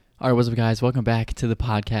All right, what's up, guys? Welcome back to the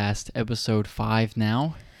podcast, episode 5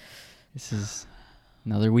 now. This is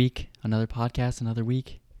another week, another podcast, another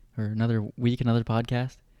week, or another week, another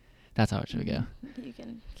podcast. That's how it should go. You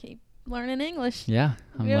can keep learning English. Yeah,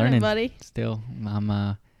 I'm Doing it, learning. buddy. Still, I'm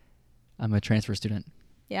a transfer student.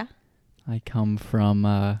 Yeah? I come from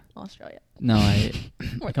Australia. no, I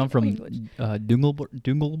We're come thinking from language.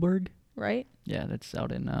 Dungelberg. Right? Yeah, that's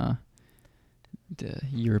out in the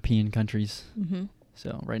European countries. Mm-hmm.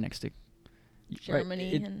 So right next to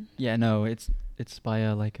Germany Right, and... yeah, no, it's by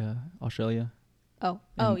Australia. Oh,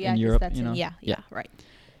 in yeah, 'cause Europe, that's you know? yeah, Yeah. right.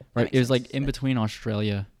 Right, makes it was like sense. in between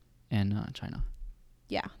Australia and China,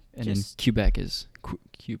 Yeah. and then Just- Quebec is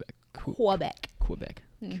Quebec. Quebec. Quebec.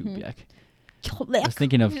 Mhm. Quebec. I Quebec. was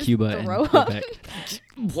thinking of Just Cuba and throw up.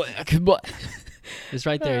 Quebec. It's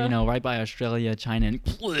right there, right by Australia, China, and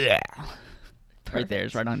right there.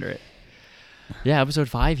 It's right under it. Yeah, episode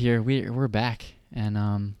 5 here. We're back,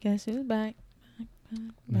 and Guess who's back?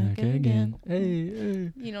 back again.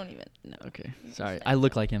 Hey. You don't even know. Okay, You sorry. just I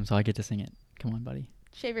look like him, so I get to sing it. Come on, buddy.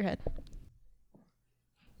 Shave your head.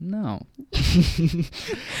 No.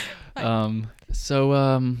 Fine.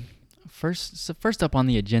 First up on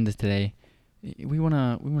the agenda today, we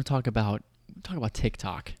wanna talk about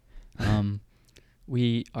TikTok.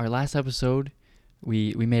 Our last episode,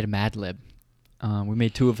 we made a Mad Lib. We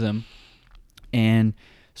made 2 of them, and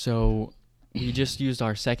so we just used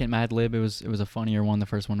our second Mad Lib. It was a funnier one. The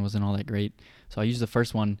first one wasn't all that great, so I used the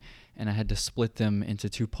first one, and I had to split them into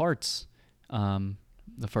 2 parts.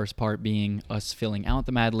 The first part being us filling out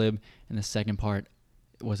the Mad Lib, and the second part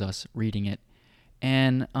was us reading it.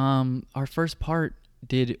 And our first part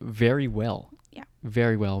did very well. Yeah.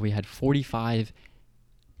 Very well. We had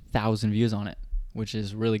 45,000 views on it, which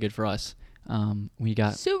is really good for us. We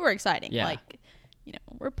got Super exciting. Yeah. Like,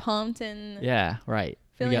 we're pumped and right.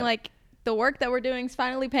 feeling like the work that we're doing is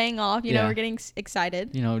finally paying off. You know, Yeah. we're getting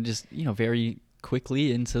excited. just very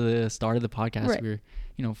quickly into the start of the podcast. Right. We're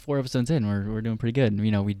 4 episodes in, we're doing pretty good.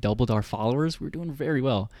 We doubled our followers. We're doing very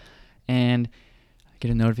well. And I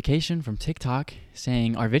get a notification from TikTok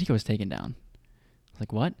saying our video was taken down. I was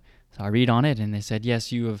like, what? So I read on it, and they said,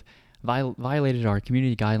 yes, you have violated our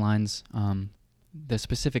community guidelines. The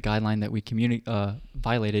specific guideline that we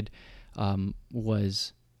violated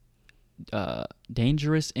was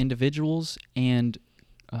dangerous individuals and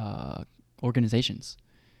organizations.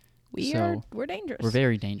 We're dangerous. We're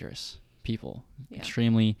very dangerous people. Yeah.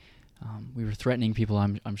 Extremely. We were threatening people.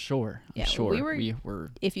 I'm sure. Yeah, sure. we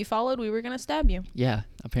were. If you followed, we were gonna stab you. Yeah.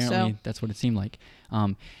 Apparently, So- that's what it seemed like.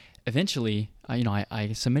 Eventually,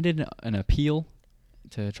 I submitted an appeal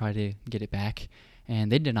to try to get it back,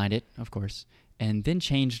 and they denied it, of course, and then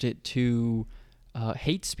changed it to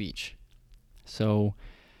hate speech. So,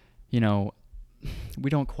 we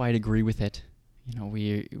don't quite agree with it.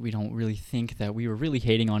 We don't really think that we were really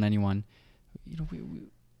hating on anyone.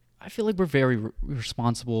 I feel like we're very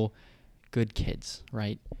responsible, good kids,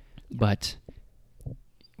 right? But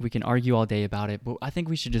we can argue all day about it, but I think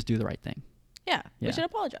we should just do the right thing. Yeah. Yeah. We should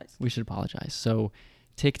apologize. We should apologize. So,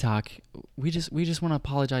 TikTok, we just want to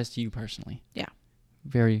apologize to you personally. Yeah.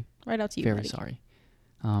 Very, Right out to you. very buddy. sorry.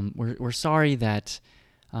 We're sorry that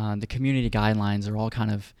the community guidelines are all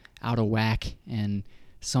kind of out of whack, and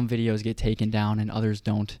some videos get taken down and others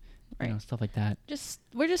don't. Right. Stuff like that.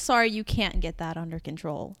 We're just sorry you can't get that under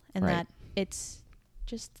control, and Right. that it's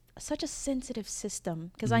just such a sensitive system.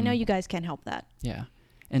 Because I know Mhm. you guys can't help that. Yeah.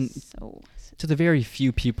 And So to the very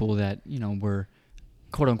few people that were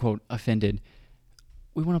quote unquote offended,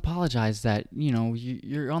 we want to apologize that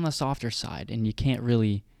you're on the softer side and you can't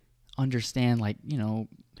really understand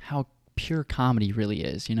how pure comedy really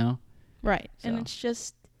is. right, and So.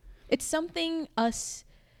 it's something us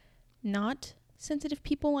not sensitive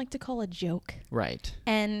people like to call a joke, Right.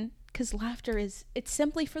 and because laughter it's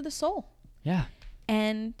simply for the soul. Yeah.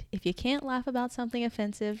 And if you can't laugh about something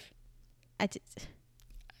offensive, Yeah, is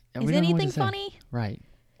we don't know what to anything say. funny? Right.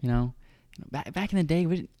 Back in the day,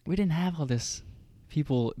 we didn't have all this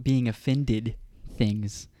people being offended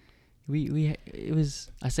things. It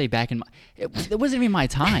was, I say back in my, it wasn't even my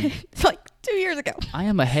time. It's like 2 years ago. I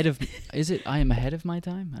am ahead of my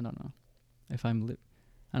time? I don't know. I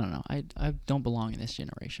don't know. I don't belong in this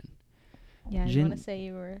generation. Yeah, you Gen- want to say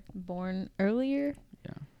you were born earlier?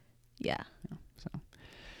 Yeah. Yeah. So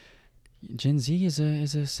Gen Z is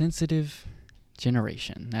a sensitive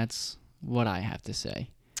generation. That's what I have to say.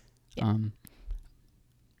 Yeah.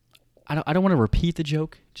 I don't want to repeat the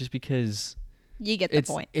joke just because You get the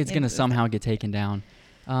point. it's gonna somehow get taken down.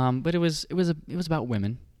 But it was about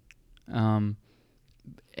women. I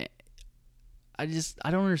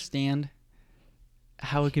don't understand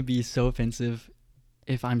how it could be so offensive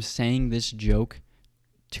if I'm saying this joke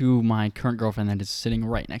to my current girlfriend that is sitting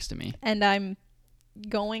right next to me. And I'm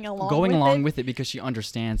going along with it because she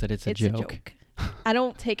understands that it's a joke. I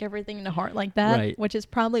don't take everything to heart like that, Right. which is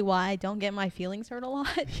probably why I don't get my feelings hurt a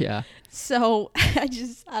lot. Yeah. So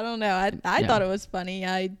I don't know. I Yeah. thought it was funny.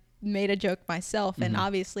 I made a joke myself, and Mhm.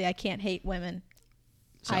 obviously I can't hate women.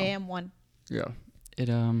 So, I am one. Yeah. It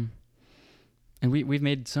and we've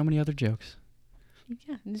made so many other jokes.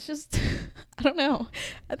 Yeah, it's just I don't know.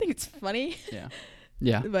 I think it's funny, Yeah.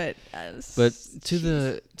 Yeah. but To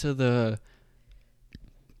the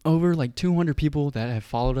over like 200 people that have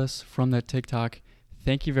followed us from that TikTok,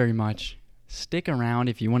 thank you very much. Stick around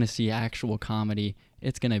if you want to see actual comedy.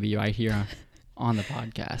 It's going to be right here on the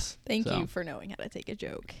podcast. Thank you for knowing how to take a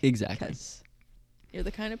joke. Exactly. Because you're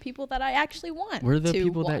the kind of people that I actually want. We're the to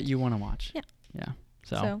people watch. that you want to watch. Yeah. Yeah.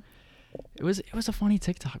 So it was a funny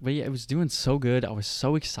TikTok, but yeah, it was doing so good. I was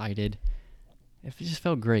so excited. It just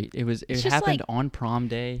felt great. It just happened like- on prom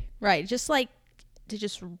day. Right, just like they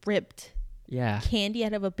just ripped Yeah. candy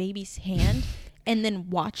out of a baby's hand and then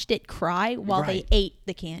watched it cry while Right. they ate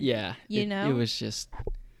the candy. Yeah. You It know?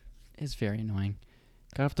 it's very annoying.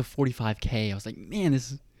 Got up to 45K. I was like, man,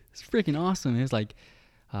 this is freaking awesome. It was like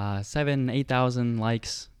 8,000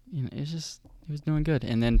 likes. You know, it was doing good.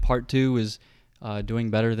 And then part 2 was doing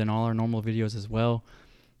better than all our normal videos as well.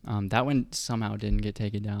 That one somehow didn't get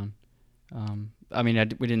taken down. I mean,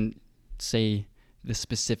 we didn't say the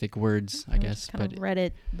specific words, I guess, Kind but of read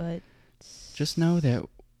it, but just know that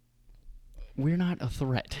we're not a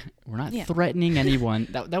threat. We're not Yeah. threatening anyone.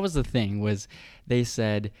 That was the thing, was they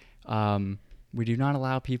said we do not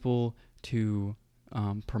allow people to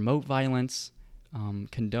promote violence,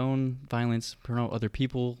 condone violence, promote other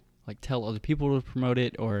people, like tell other people to promote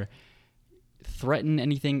it or threaten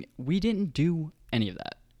anything. We didn't do any of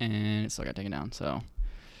that, and it still got taken down. So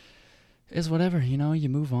it's whatever, you know. You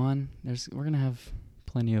move on. We're gonna have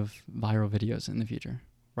plenty of viral videos in the future.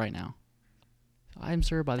 Right now, I'm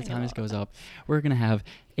sure by the time this goes up, we're gonna have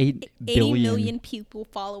 80 million people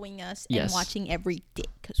following us and Yes. watching every day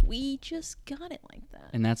because we just got it like that.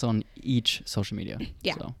 and that's on each social media.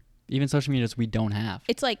 Yeah. So even social medias we don't have.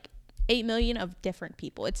 It's like 8 million of different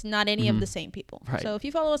people. It's not any of the same people. Right. So if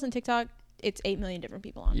you follow us on TikTok, it's 8 million different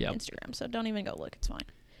people on Yep. Instagram. So don't even go look. It's fine.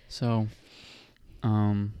 So,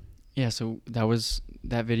 yeah. So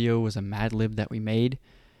that video was a Mad Lib that we made,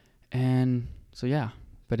 and so yeah.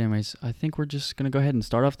 But anyways, I think we're just gonna go ahead and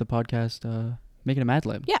start off the podcast making a Mad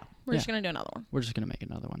Lib. Yeah. We're Yeah. just going to do another one. We're just gonna make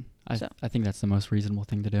another one. So. I think that's the most reasonable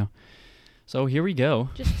thing to do. So here we go.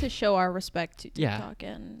 Just to show our respect to Yeah. TikTok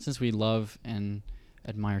and Since we love and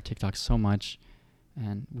admire TikTok so much,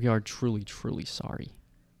 and we are truly, truly sorry.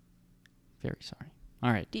 Very sorry.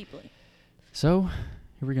 All right. deeply. So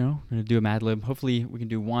here we go. We're gonna do a Mad Lib. Hopefully we can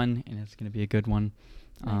do one, and it's gonna be a good one.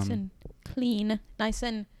 Nice and clean. Nice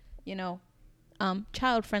and,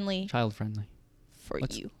 child friendly Child friendly. for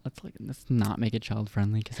you. Let's not make it child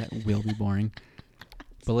friendly because that will be boring.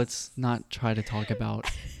 But let's not try to talk about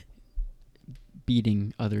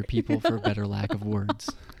beating other people for better lack of words.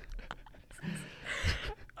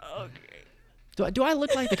 Okay. Do I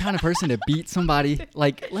look like the kind of person to beat somebody?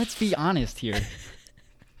 Like, let's be honest here.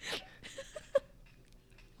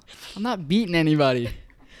 I'm not beating anybody.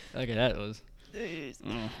 Okay, that was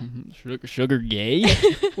sugar gay.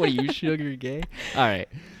 What are you, sugar gay? All right.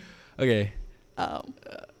 Okay.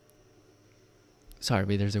 Sorry,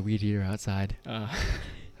 but there's a weed eater outside.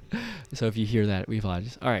 So if you hear that, we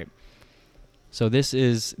apologize. All right. So this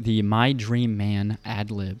is the My Dream Man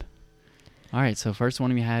ad lib. All right. So first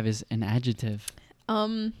one we have is an adjective.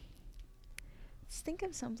 Let's think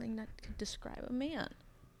of something that could describe a man.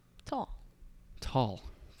 Tall. Tall.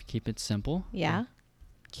 Keep it simple. Yeah.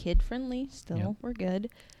 Kid friendly. Still, Yep. we're good.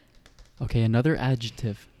 Okay. Another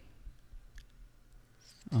adjective.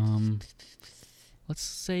 Let's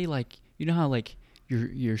say like, you know how like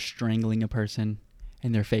you're strangling a person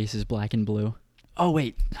and their face is black and blue. Oh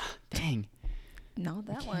wait, dang. Not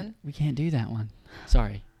that one. We can't do that one.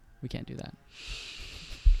 Sorry, we can't do that.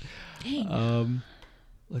 Dang.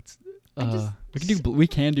 Let's. just- We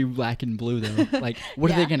can do black and blue though. Like,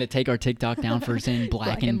 what are they Yeah. gonna take our TikTok down for saying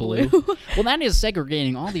black and blue? Well, that is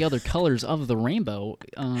segregating all the other colors of the rainbow.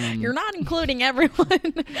 You're not including everyone.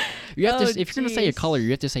 You have Oh, to. If you're gonna say a jeez. color,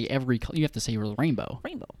 you have to say every color. You have to say rainbow.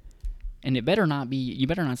 Rainbow. And it better not be. You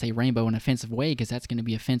better not say rainbow in an offensive way, because that's gonna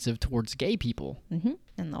be offensive towards gay people. Mm-hmm.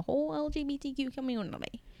 And the whole LGBTQ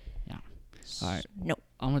community. Yeah. All right. No.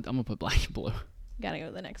 I'm gonna put black and blue. Gotta go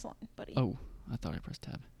to the next line, buddy. Oh, I thought I pressed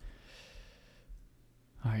tab.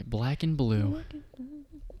 All right, black and blue.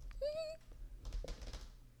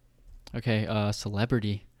 Okay,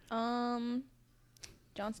 celebrity.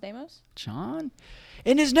 John Stamos? John?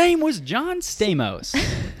 And his name was John Stamos.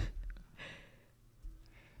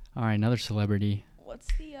 All right, another celebrity. What's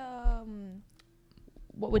the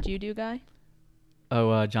what would you do, guy?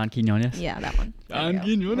 Oh, John Quinones? Yeah, that one. John There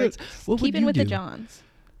we go. Quinones. What would Keeping you with the do? Johns.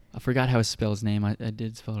 I forgot how to spell his name. I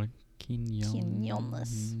did spell it Quinones.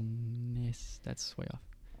 Quinones. That's way off.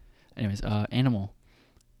 Anyways, animal.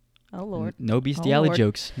 Oh, Lord. No bestiality Lord.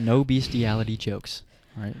 jokes. No bestiality jokes.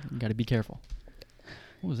 All right, you got to be careful.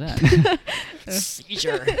 What was that?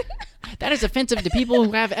 Seizure. That is offensive to people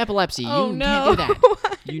who have epilepsy. Oh, you no. can't do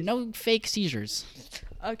that. You know fake seizures.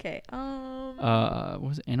 Okay. What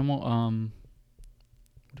was it? Animal?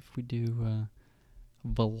 What if we do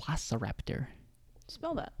velociraptor?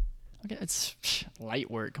 Spell that. Okay, it's light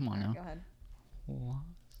work. Come on now. Go ahead.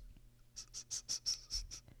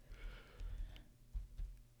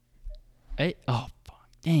 Hey, oh fuck,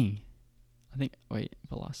 dang. I think wait,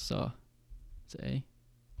 Is it A?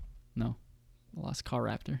 No.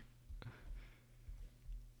 Velociraptor.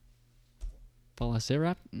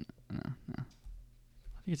 Velociraptor? No.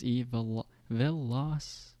 I think it's E.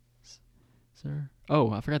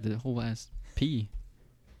 Oh, I forgot the whole last P.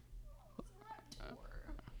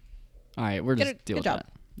 All right, we're just dealing with job. that.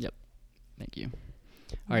 Yep. Thank you.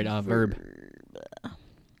 All right, verb.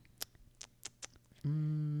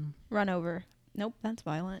 Run over. Nope, that's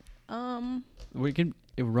violent. We can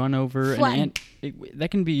run over an Flatten. ant.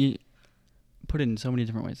 That can be put in so many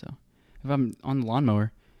different ways, though. If I'm on the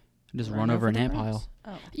lawnmower, I just run over an the ant grass? pile.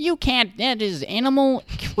 Oh. You can't. That is animal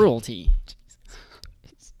cruelty.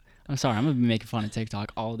 I'm sorry. I'm gonna be making fun of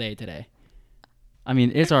TikTok all day today. I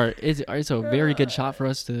mean, it's a very good shot for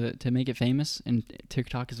us to make it famous, and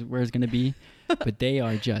TikTok is where it's gonna be. But they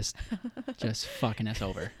are just fucking us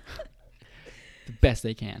over the best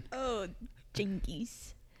they can. Oh,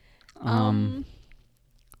 jinkies.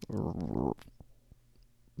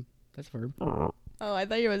 That's a verb. Oh, I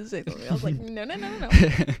thought you were going to say something. I was like, no.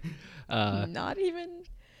 Not even.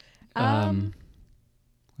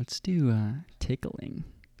 Let's do tickling.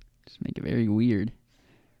 Just make it very weird.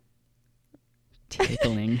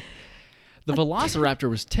 Tickling. The Velociraptor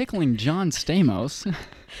was tickling John Stamos.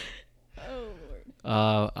 Oh,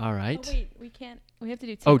 Lord. All right. Oh, wait, we can't. We have to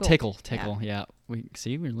do tickle. Oh, tickle. Yeah.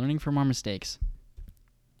 We're learning from our mistakes.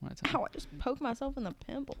 Ow, I just poked myself in the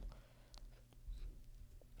pimple.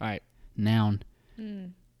 All right. Noun.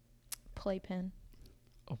 Playpen.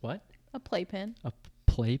 A what? A playpen. A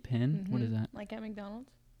playpen? What is that? Like at McDonald's.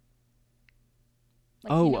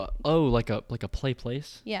 Like, Oh, you know- like a play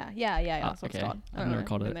place. Yeah. That's what Okay. it's called. I've never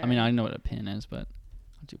called it. Been I mean, there. I know what a pin is, but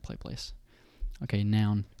I'll do play place. Okay,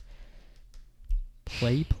 noun.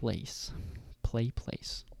 Play place. Play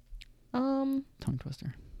place. Tongue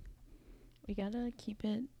twister. We gotta keep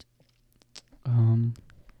it.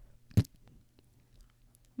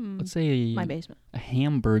 Let's say My basement. a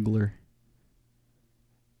hamburglar.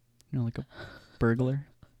 You know, like a burglar,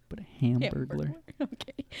 but a hamburglar.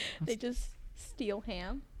 Okay. They just steal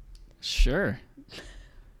ham. Sure.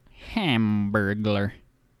 Hamburglar.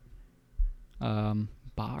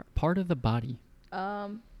 Part of the body.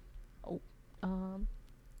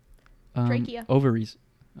 Trachea. Ovaries.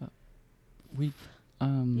 You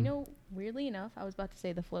You know, weirdly enough, I was about to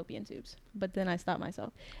say the fallopian tubes, but then I stopped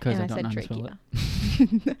myself. because And I I don't said know how to spell trachea.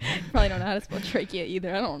 it. Probably don't know how to spell trachea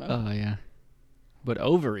either. I don't know. Oh yeah. But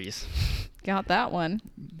ovaries. Got that one.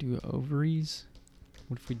 Do ovaries.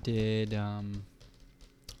 What if we did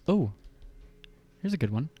oh, here's a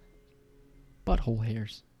good one. Butthole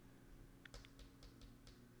hairs.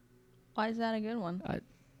 Why is that a good one?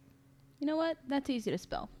 You know what? That's easy to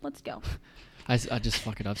spell. Let's go. I just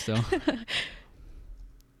fuck it up still.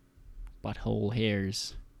 Butthole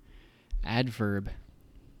hairs. Adverb.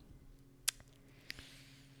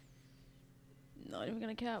 Not even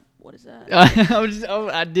gonna cap. What is that?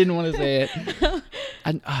 I didn't want to say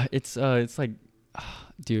it. It's like,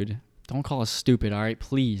 dude, don't call us stupid, all right?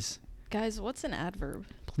 Please. Guys, what's an adverb?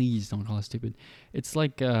 Please don't call us stupid. It's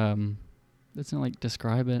like, doesn't it like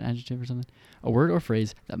describe an adjective or something? A word or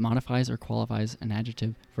phrase that modifies or qualifies an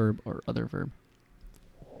adjective, verb, or other verb.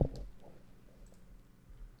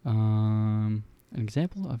 An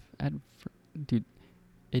example of adverb, dude.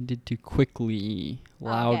 It did too quickly,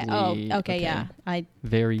 loudly. Oh, okay, yeah.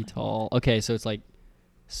 Very tall. Okay, so it's like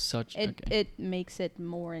such. It makes it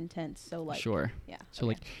more intense. So like. Sure. Yeah. So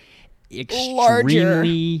okay. like Larger.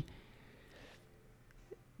 extremely.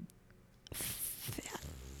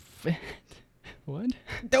 What?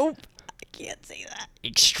 Nope. I can't say that.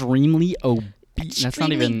 Extremely obese. That's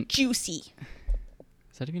not even juicy.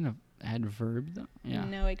 Is that even an adverb though? Yeah.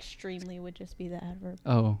 No, extremely would just be the adverb.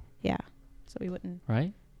 Oh. Yeah. So we wouldn't.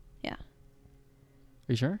 Right. Yeah.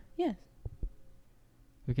 you sure? Yes.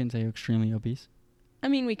 We can say extremely obese. I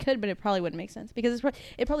mean, we could, but it probably wouldn't make sense because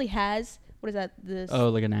it probably has, what is that? This. Oh,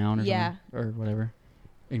 like a noun or Yeah. something? Or whatever.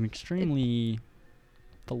 An extremely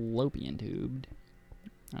fallopian tubed.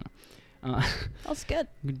 I don't know. That's good.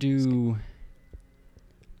 We could do...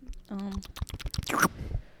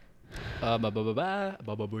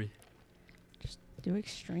 boy. Just do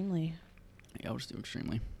extremely. Yeah, I'll just do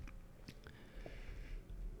extremely.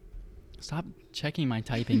 Stop checking my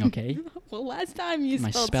typing, okay? Well, last time you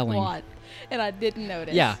My spelled spelling. squat, and I didn't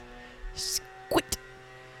notice. Yeah. Squat.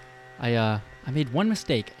 I made one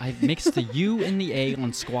mistake. I mixed the U and the A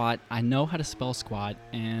on squat. I know how to spell squat,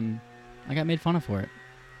 and I got made fun of for it.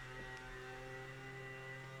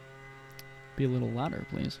 Be a little louder,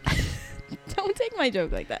 please. Don't take my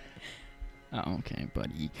joke like that. Oh, okay,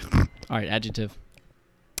 buddy. All right, adjective.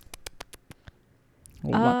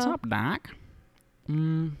 What's up, Doc?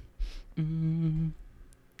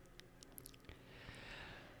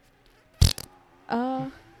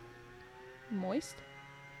 Moist?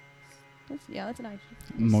 That's an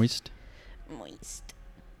adjective. Moist.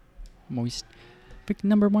 Moist.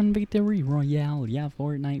 Number 1 victory royale. Yeah,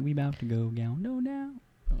 Fortnite, we about to go down. No doubt.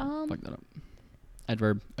 Fuck that up.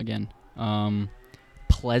 Adverb again.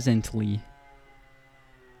 Pleasantly.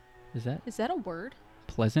 Is that a word?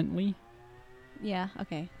 pleasantly? Yeah,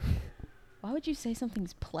 okay. Why would you say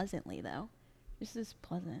something's pleasantly, though? This is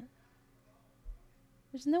pleasant.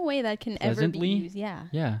 There's no way that can ever be Pleasantly? used. Yeah.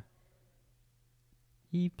 Yeah.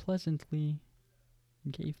 He pleasantly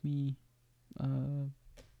gave me a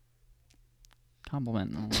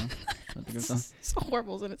compliment. I don't know. I think it's It's a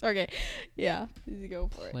horrible sentence. Okay. Yeah. You go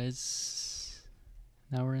for it.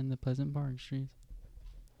 Now we're in the Pleasant Park streets.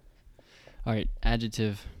 All right,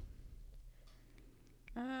 adjective.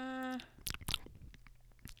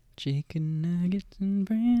 Chicken nuggets and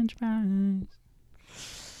French fries.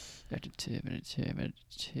 Adjective.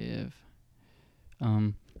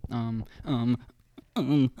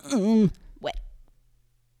 Wet.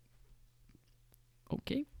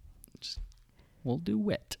 Okay. We'll do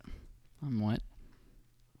wet. I'm wet.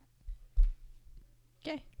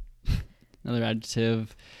 Okay. Another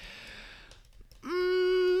adjective.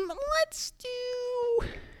 Let's do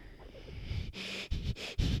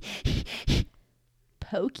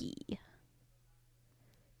Pokey.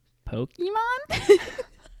 Pokemon?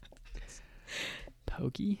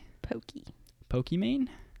 Pokey? Pokimane?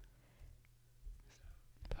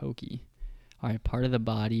 Pokey. Alright, part of the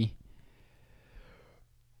body.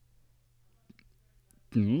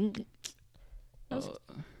 Let's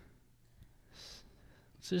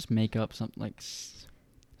just make up something like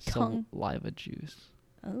Tongue. saliva juice.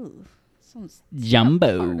 Oh. Sounds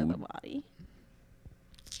Jumbo. part of the body.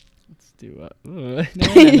 Let's do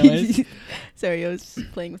it. Sorry, I was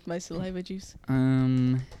playing with my saliva juice.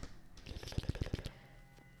 Um.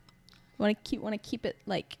 Want to keep it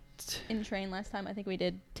like in train? Last time I think we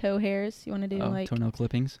did toe hairs. You want to do like toenail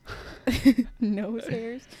clippings, nose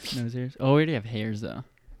hairs? nose hairs. Oh, we already have hairs though.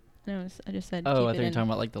 No, I just said. Oh, keep I it thought you were in. talking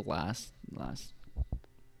about like the last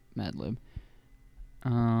Mad Lib.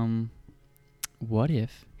 What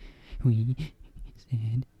if we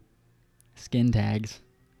said skin tags?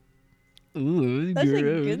 Ooh, That's a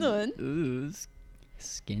gross. good one. Ooh,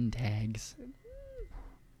 skin tags.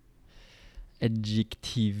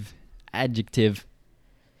 Adjective.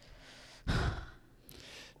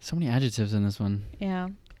 So many adjectives in this one. Yeah.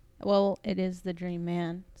 Well, it is the dream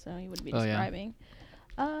man, so he would be Oh, yeah. describing.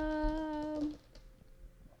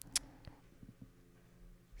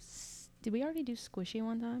 Did we already do squishy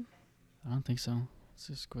one time? I don't think so. It's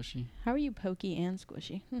just squishy. How are you pokey and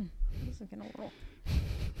squishy? This is gonna roll.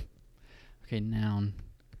 Okay, noun.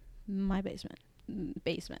 My basement.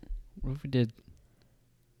 Basement. What if we did,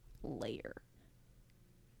 Layer.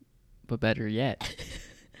 but better yet,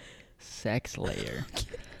 sex layer?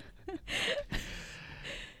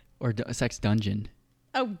 Or sex dungeon.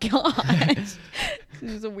 Oh gosh.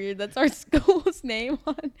 This is a weird. That's our school's name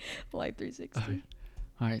on Live 360.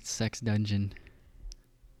 All right, sex dungeon.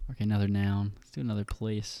 Okay, another noun. Let's do another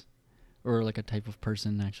place, or like a type of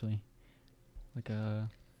person, actually, like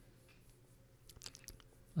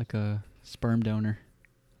a sperm donor.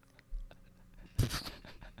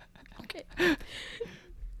 Okay.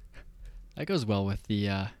 That goes well with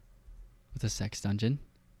the sex dungeon,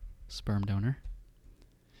 sperm donor.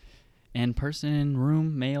 And person,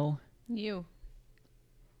 room, male, You.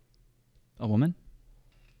 a woman.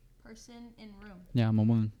 Person in room. Yeah, I'm a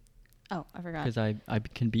woman. Oh, I forgot. Because I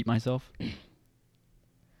can beat myself.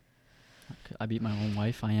 I beat my own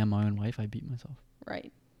wife. I am my own wife. I beat myself.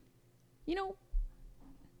 Right. You know,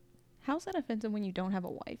 how's that offensive when you don't have a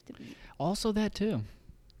wife to beat? Also that too.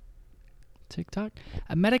 TikTok.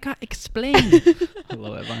 America explain. I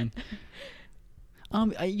love that line.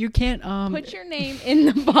 You can't Put your name in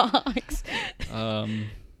the box.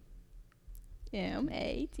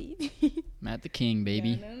 M-A-T-T. Matt the King,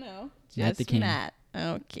 baby. No. Matt the King. Matt.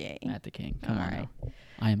 Okay. Matt the King. Come All on right. now.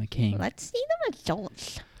 I am a king. Let's see the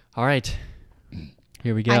results. All right.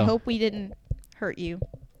 Here we go. I hope we didn't hurt you.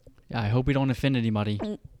 Yeah, I hope we don't offend anybody.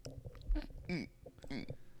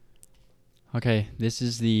 Okay, this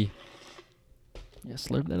is the... Yeah,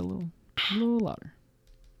 slurp that a little louder.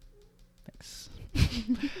 Thanks.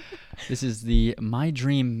 This is the My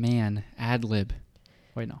Dream Man ad lib.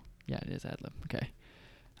 Wait, no. Yeah, it is ad lib. Okay.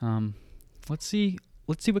 Let's see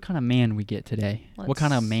what kind of man we get today. What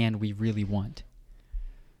kind of man we really want.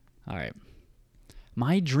 All right.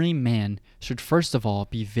 My dream man should first of all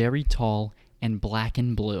be very tall and black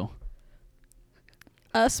and blue.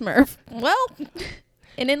 A Smurf. Well,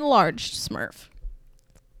 an enlarged Smurf.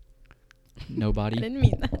 Nobody. I didn't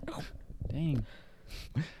mean that. Dang.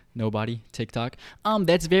 Nobody. TikTok.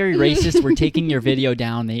 That's very racist. We're taking your video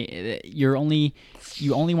down. You only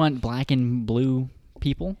want black and blue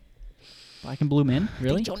people? Black and blue men?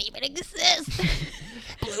 Really? They don't even exist.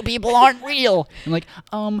 Blue people aren't real. I'm like,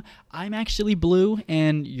 I'm actually blue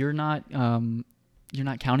and you're not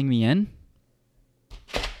counting me in?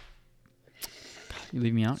 You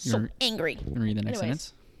leave me out? So angry. You're gonna read the next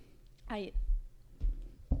Anyways. sentence?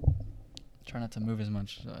 Try not to move as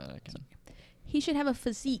much as I can. He should have a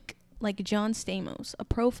physique like John Stamos, a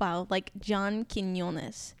profile like John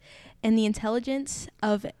Quinones, and the intelligence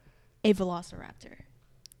of a velociraptor.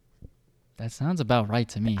 That sounds about right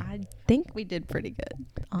to me. I think we did pretty good,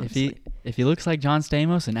 honestly. If he looks like John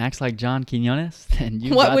Stamos and acts like John Quinones, then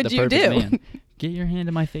you What got would the you perfect do? man. Get your hand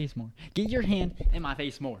in my face more. Get your hand in my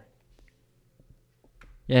face more.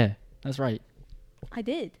 Yeah, that's right. I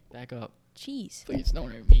did. Back up. Jeez. Please don't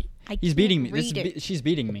hurt me. I He's can't beating me. read it. She's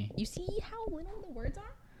beating me. You see how little the words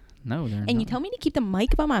are? No, they're not. And you tell me to keep the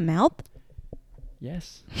mic by my mouth?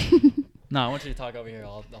 Yes. No, I want you to talk over here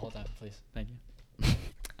the whole time, please. Thank you.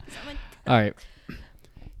 All right.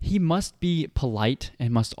 He must be polite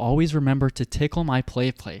and must always remember to tickle my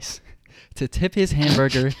play place. To tip his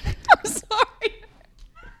hamburger. I'm sorry.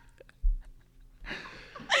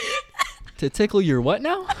 To tickle your what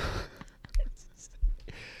now?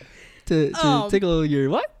 to tickle your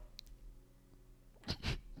what?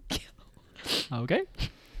 Okay.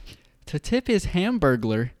 To tip his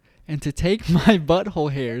hamburglar and to take my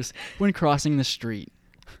butthole hairs when crossing the street.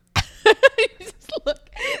 Just look.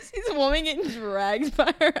 She's woman getting dragged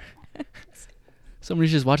by her ass.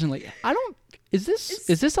 Somebody's just watching like, is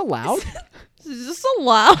this allowed? Is this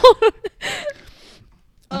allowed?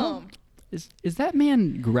 Is that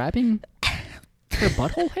man grabbing her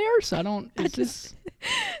butthole hairs? Is this...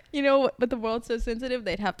 You know, but the world's so sensitive,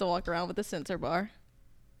 they'd have to walk around with a sensor bar.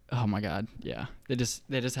 Oh my God, yeah. They just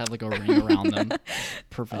have like a ring around them,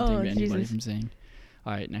 preventing anybody Jesus. from seeing.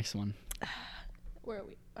 All right, next one. Where are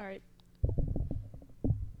we? All right.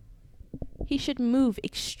 He should move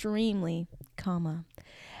extremely,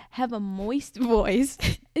 have a moist voice,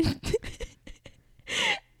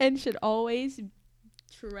 and should always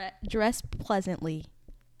dress pleasantly.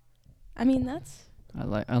 I mean, that's... I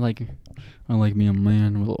like me a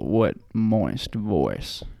man with a wet, moist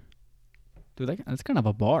voice. Dude, that's kind of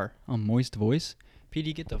a bar. A moist voice.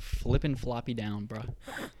 PD, get the flippin' floppy down, bruh.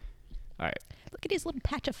 All right. Look at his little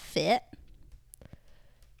patch of fit.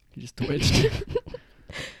 You just twitched.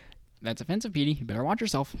 That's offensive, PD. You better watch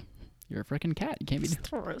yourself. You're a freaking cat. You can't be... Just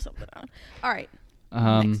throw something on. All right.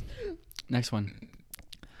 Next one.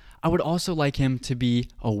 I would also like him to be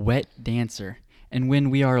a wet dancer. And when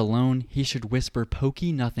we are alone, he should whisper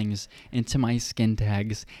pokey nothings into my skin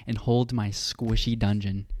tags and hold my squishy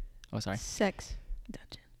dungeon. Oh, sorry. Sex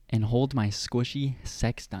dungeon. And hold my squishy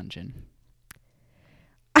sex dungeon.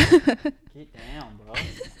 Get down, bro.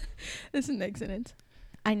 This is the next sentence.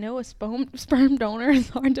 I know a sperm donor is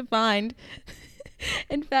hard to find.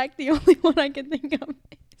 In fact, the only one I can think of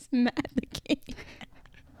is Matt the King.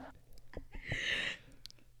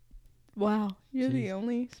 Wow, you're Jeez. the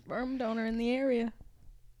only sperm donor in the area.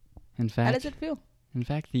 In fact, How does it feel? In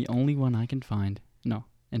fact, the only one I can find. No.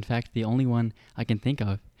 In fact, the only one I can think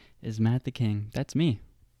of is Matt the King. That's me.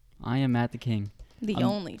 I am Matt the King. The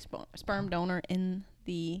only sperm donor in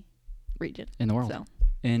the region. In the world. So.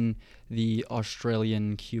 In the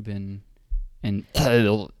Australian, Cuban, and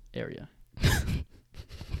area.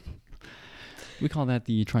 We call that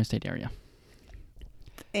the tri-state area.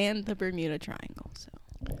 And the Bermuda Triangle.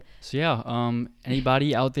 So yeah,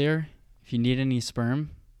 anybody out there, if you need any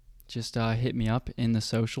sperm, just hit me up in the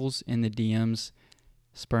socials, in the DMs.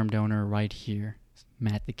 Sperm donor right here.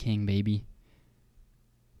 Matt the King, baby.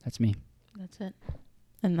 That's me. That's it.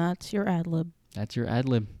 And that's your ad lib. That's your ad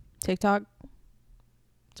lib. TikTok.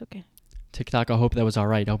 It's okay. TikTok, I hope that was all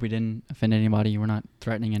right. I hope we didn't offend anybody. We're not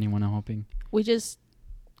threatening anyone, I'm hoping. We just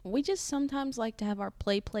sometimes like to have our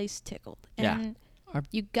place tickled. And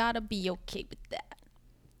you gotta be okay with that.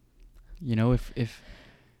 You know,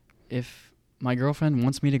 if my girlfriend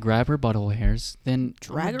wants me to grab her butthole hairs, then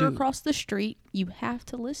drag her across the street. You have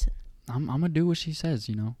to listen. I'm gonna do what she says,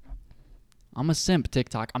 you know. I'm a simp,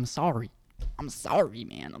 TikTok. I'm sorry. I'm sorry,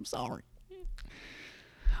 man. I'm sorry.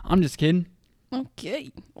 I'm just kidding.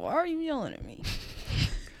 Okay. Why are you yelling at me?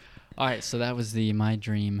 All right, so that was the My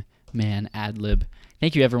Dream Man ad lib.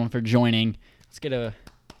 Thank you, everyone, for joining. Let's get a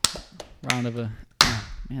round of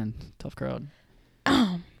man, tough crowd.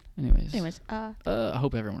 Anyways, I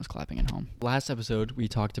hope everyone's clapping at home. Last episode, we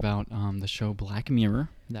talked about the show Black Mirror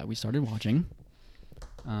that we started watching.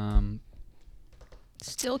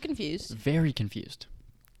 Still confused. Very confused.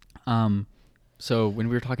 So when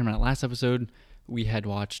we were talking about it last episode, we had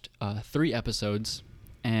watched 3 episodes,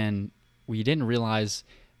 and we didn't realize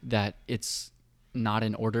that it's not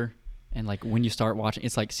in order. And like when you start watching,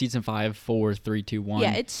 it's like season 5, 4, 3, 2, 1.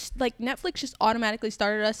 Yeah, it's like Netflix just automatically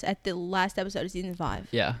started us at the last episode of season 5.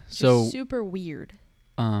 Yeah, so super weird.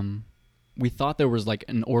 We thought there was like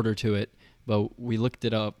an order to it, but we looked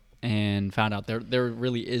it up and found out there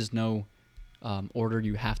really is no order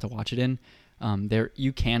you have to watch it in. There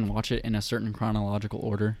you can watch it in a certain chronological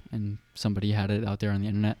order, and somebody had it out there on the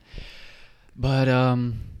internet. But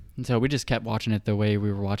so we just kept watching it the way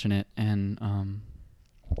we were watching it, and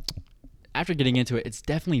after getting into it, it's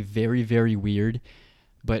definitely very, very weird.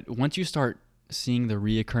 But once you start seeing the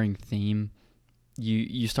reoccurring theme,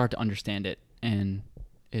 you start to understand it, and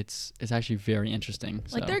it's actually very interesting.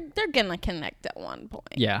 Like so, they're gonna connect at one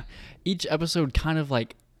point. Yeah, each episode kind of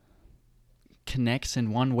like connects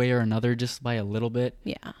in one way or another, just by a little bit.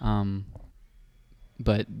 Yeah.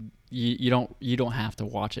 But you don't have to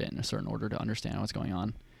watch it in a certain order to understand what's going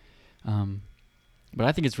on. But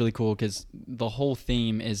I think it's really cool because the whole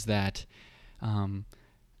theme is that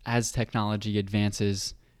as technology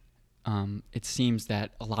advances, it seems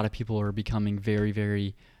that a lot of people are becoming very,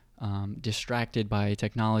 very distracted by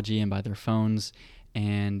technology and by their phones,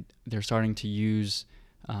 and they're starting to use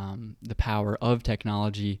the power of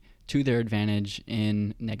technology to their advantage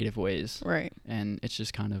in negative ways. Right. And it's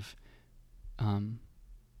just kind of,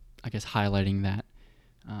 I guess, highlighting that.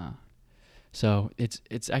 So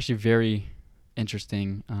it's actually very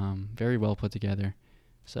interesting, very well put together.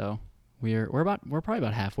 So we're probably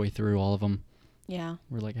about halfway through all of them. Yeah.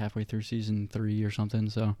 We're like halfway through season 3 or something.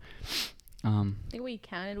 So I think we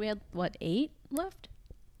counted. We had 8 left.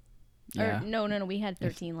 Yeah. Or no. We had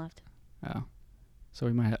 13 left. Oh. So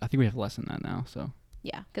I think we have less than that now. So.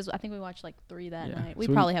 Yeah, because I think we watched like 3 that night. So we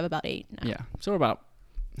probably have about 8 now. Yeah. So we're about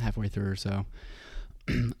halfway through or so.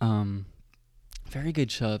 Very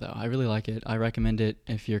good show, though. I really like it. I recommend it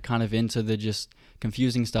if you're kind of into the just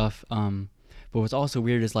confusing stuff. But what's also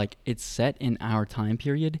weird is like it's set in our time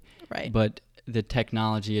period, right? But the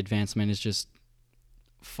technology advancement is just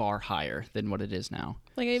far higher than what it is now.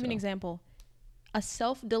 Like I give an example, a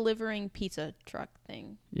self-delivering pizza truck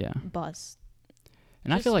thing. Yeah. Bus.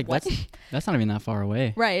 And I feel like that's not even that far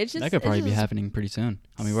away. Right. It's just that could probably be happening pretty soon.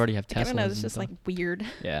 I mean, we already have Teslas. I don't know. It's just like weird.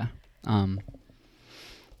 Yeah.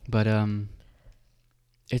 But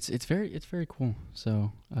it's very cool.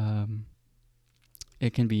 So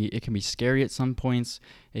it can be scary at some points.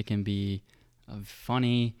 It can be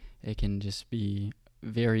funny. It can just be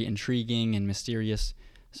very intriguing and mysterious.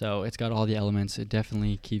 So it's got all the elements. It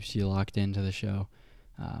definitely keeps you locked into the show.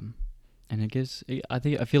 And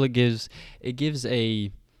I feel it gives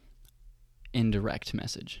a indirect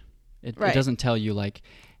message. It doesn't tell you like,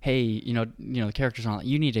 hey, you know, the characters aren't like,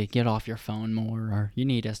 you need to get off your phone more, or you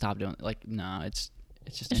need to stop doing it. Like, no, it's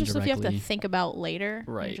just indirectly. Stuff you have to think about later.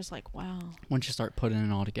 Right. You're just like, wow. Once you start putting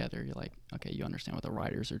it all together, you're like, okay, you understand what the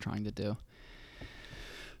writers are trying to do.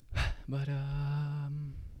 But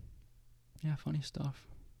yeah, funny stuff,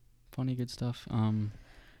 good stuff.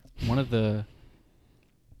 One of the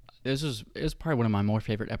it was probably one of my more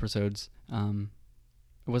favorite episodes. It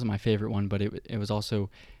wasn't my favorite one, but it was also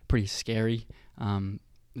pretty scary.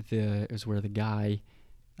 It was where the guy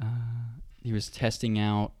he was testing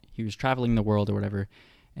out. He was traveling the world or whatever,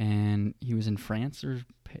 and he was in France or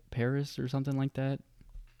Paris or something like that.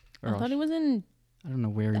 I thought he was in. I don't know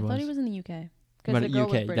where he was. I thought he was in the UK. But the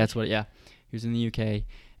UK, that's what. Yeah, he was in the UK,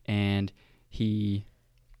 and he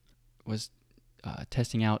was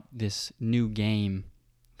testing out this new game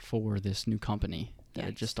for this new company that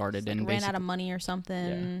had just started, and ran out of money or something.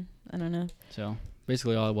 Yeah. I don't know. So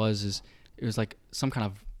basically, all it was like some kind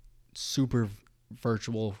of super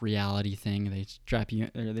virtual reality thing. They strap you,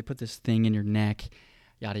 or they put this thing in your neck,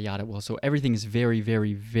 yada yada. Well, so everything is very,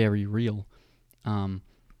 very, very real.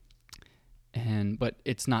 But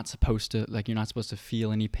it's not supposed to, like, you're not supposed to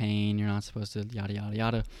feel any pain. You're not supposed to yada yada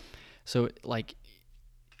yada. So like,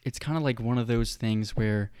 it's kind of like one of those things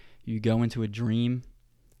where you go into a dream,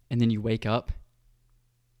 and then you wake up,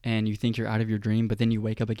 and you think you're out of your dream, but then you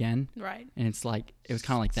wake up again. Right. And it's like, it was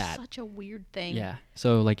kind of like that. Such a weird thing. Yeah.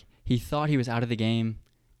 So like, he thought he was out of the game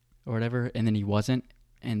or whatever, and then he wasn't.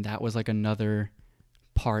 And that was like another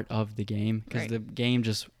part of the game, because the game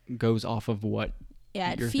just goes off of what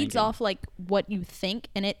it you're feeds thinking. off like what you think,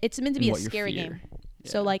 and it's meant to be And a what you scary fear. game.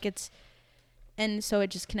 Yeah. So like and so it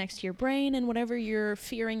just connects to your brain, and whatever you're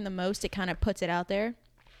fearing the most, it kind of puts it out there.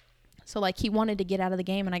 So like, he wanted to get out of the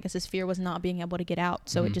game, and I guess his fear was not being able to get out.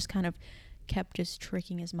 So it just kind of kept just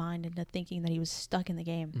tricking his mind into thinking that he was stuck in the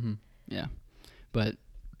game. Mm-hmm. Yeah. But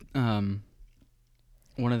one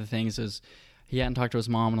of the things is, he hadn't talked to his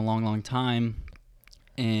mom in a long, long time.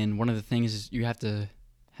 And one of the things is, you have to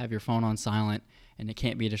have your phone on silent, and it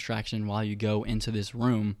can't be a distraction while you go into this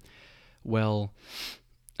room. Well,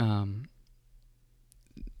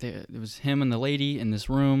 there was him and the lady in this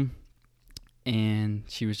room, and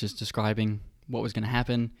she was just describing what was going to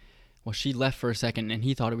happen. Well, she left for a second, and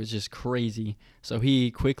he thought it was just crazy. So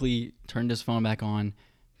he quickly turned his phone back on,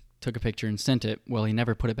 took a picture, and sent it. Well, he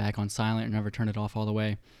never put it back on silent, or never turned it off all the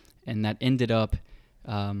way. And that ended up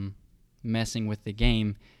messing with the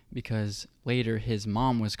game, because later his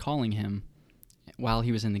mom was calling him while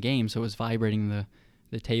he was in the game, so it was vibrating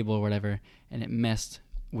the table or whatever, and it messed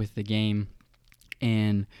with the game.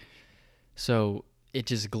 And so it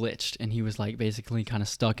just glitched, and he was like basically kind of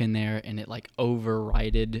stuck in there, and it like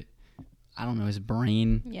overrided, I don't know, his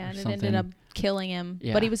brain. Yeah, or and something. it ended up killing him.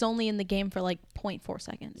 Yeah. But he was only in the game for like 0.4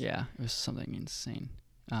 seconds. Yeah, it was something insane.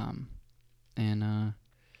 And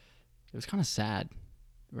it was kind of sad,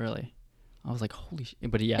 really. I was like, holy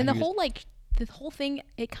shit. But yeah. And the whole thing,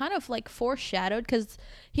 it kind of like foreshadowed, because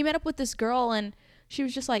he met up with this girl, and she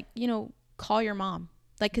was just like, call your mom.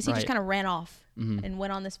 Like, because he just Right. kind of ran off Mhm. and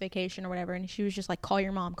went on this vacation or whatever. And she was just like, call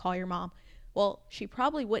your mom, call your mom. Well, she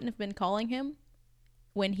probably wouldn't have been calling him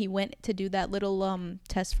when he went to do that little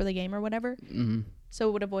test for the game or whatever. Mhm. So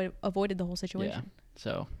it would have avoided the whole situation. Yeah.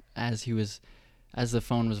 So as the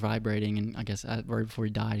phone was vibrating, and I guess right before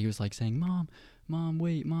he died, he was like saying, Mom,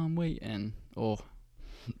 wait, and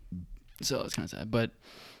so it's kind of sad. But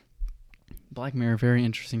Black Mirror, very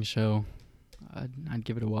interesting show. I'd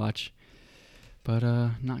give it a watch, but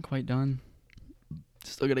not quite done.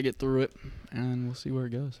 Still gotta get through it, and we'll see where it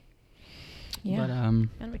goes. Yeah. But kind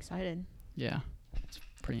of excited. yeah, it's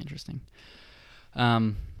pretty interesting.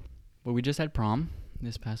 But we just had prom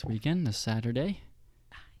this past weekend, this Saturday.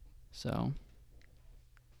 So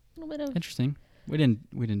A little bit of interesting. We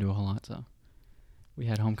didn't do a whole lot. So we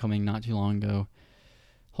had homecoming not too long ago.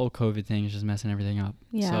 Whole COVID thing is just messing everything up.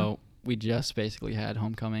 Yeah. So we just basically had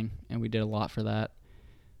homecoming, and we did a lot for that.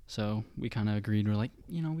 So we kind of agreed. We're like,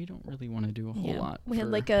 we don't really want to do a whole lot. We had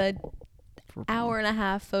like a for prom, hour and a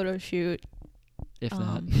half photo shoot. if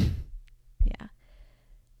that. Yeah.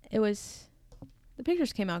 The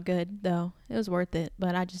pictures came out good, though. It was worth it,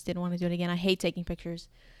 but I just didn't want to do it again. I hate taking pictures.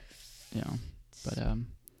 But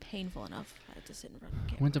Painful enough. I had to sit in front of the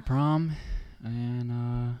camera. went to prom,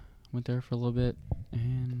 and went there for a little bit,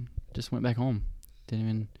 and just went back home. Didn't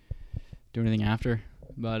even do anything after.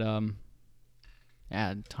 But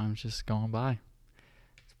yeah, time's just going by.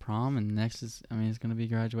 It's prom, and next is, it's gonna be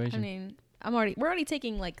graduation. I mean, we're already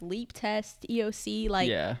taking like LEAP test, EOC, like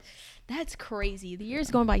yeah, that's crazy. The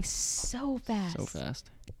year's going by so fast. so fast.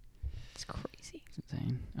 It's crazy. It's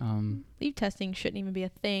insane. LEAP testing shouldn't even be a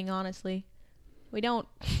thing, honestly. We don't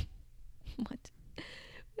what? We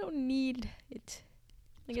don't need it.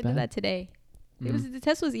 I did bad. that today. Mhm. The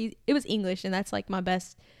test was easy. It was English, and that's like my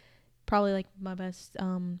best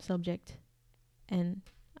subject, and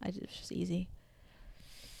it's just easy.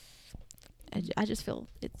 I just feel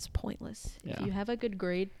it's pointless. Yeah. If you have a good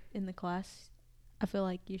grade in the class, I feel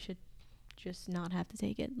like you should just not have to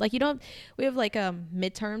take it. Like, we have like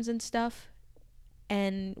midterms and stuff,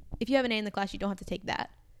 and if you have an A in the class, you don't have to take that.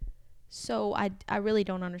 So I really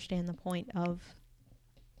don't understand the point of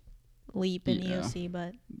LEAP and Yeah. EOC,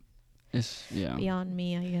 but It's beyond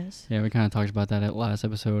me, I guess. Yeah, we kind of talked about that at last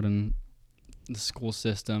episode, and the school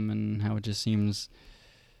system, and how it just seems,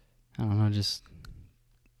 I don't know, just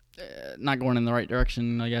not going in the right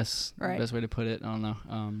direction, I guess. Right. Best way to put it. I don't know.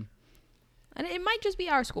 And it might just be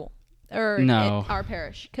our school or No. our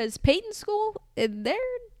parish, because Peyton's school,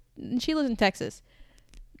 she lives in Texas.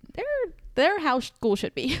 They're how school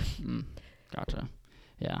should be. Gotcha.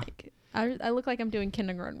 Yeah. Like, I look like I'm doing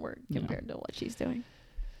kindergarten work Yeah. compared to what she's doing.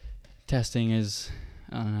 Testing is,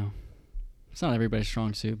 I don't know. It's not everybody's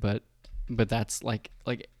strong suit, but that's like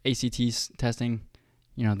ACT testing.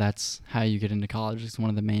 You know, that's how you get into college. It's one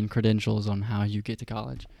of the main credentials on how you get to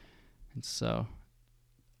college. And so,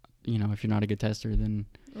 you know, if you're not a good tester, then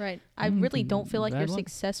Right. I really don't feel like bad your luck.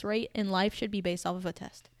 success rate in life should be based off of a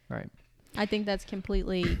test. right. I think that's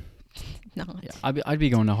completely not. Yeah, I'd be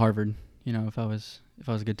going to Harvard. You know, if I was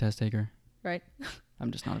a good test taker. Right.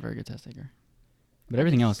 I'm just not a very good test taker. But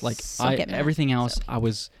everything else, like suck at math, everything else, so. I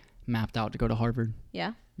was mapped out to go to Harvard.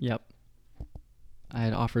 Yeah. Yep. I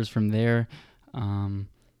had offers from there.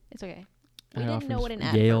 It's okay. I We had didn't know offers what an from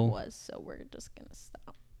adverb Yale. was, so we're just gonna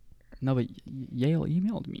stop. No, but Yale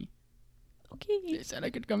emailed me. Okay. They said I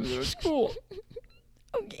could come to their school.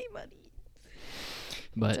 Okay, buddy.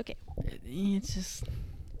 But It's okay. it's just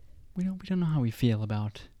we don't know how we feel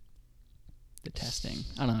about the testing.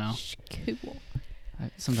 I don't know. Cool.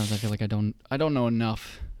 Sometimes I feel like I don't know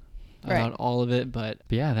enough Right. about all of it. But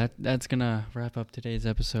yeah, that's gonna wrap up today's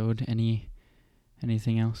episode.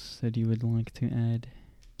 Anything else that you would like to add?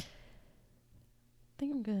 I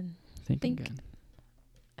think I'm good. I think I'm Think- good.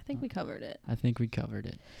 I think we covered it. I think we covered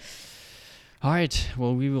it. All right.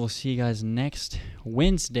 Well, we will see you guys next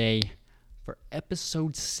Wednesday for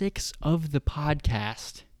episode 6 of the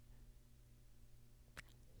podcast.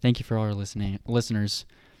 Thank you for all our listeners.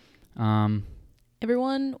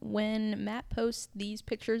 Everyone, when Matt posts these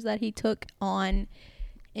pictures that he took on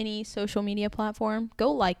any social media platform,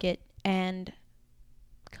 go like it and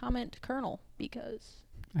comment Colonel because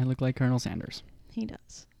I look like Colonel Sanders. he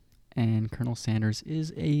does. And Colonel Sanders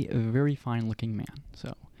is a very fine-looking man.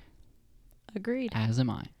 So, Agreed. as am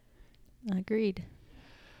I. Agreed.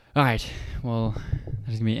 All right. Well, that's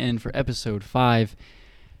going to be the end for episode 5.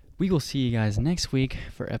 We will see you guys next week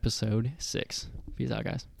for episode 6. Peace out,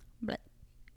 guys. But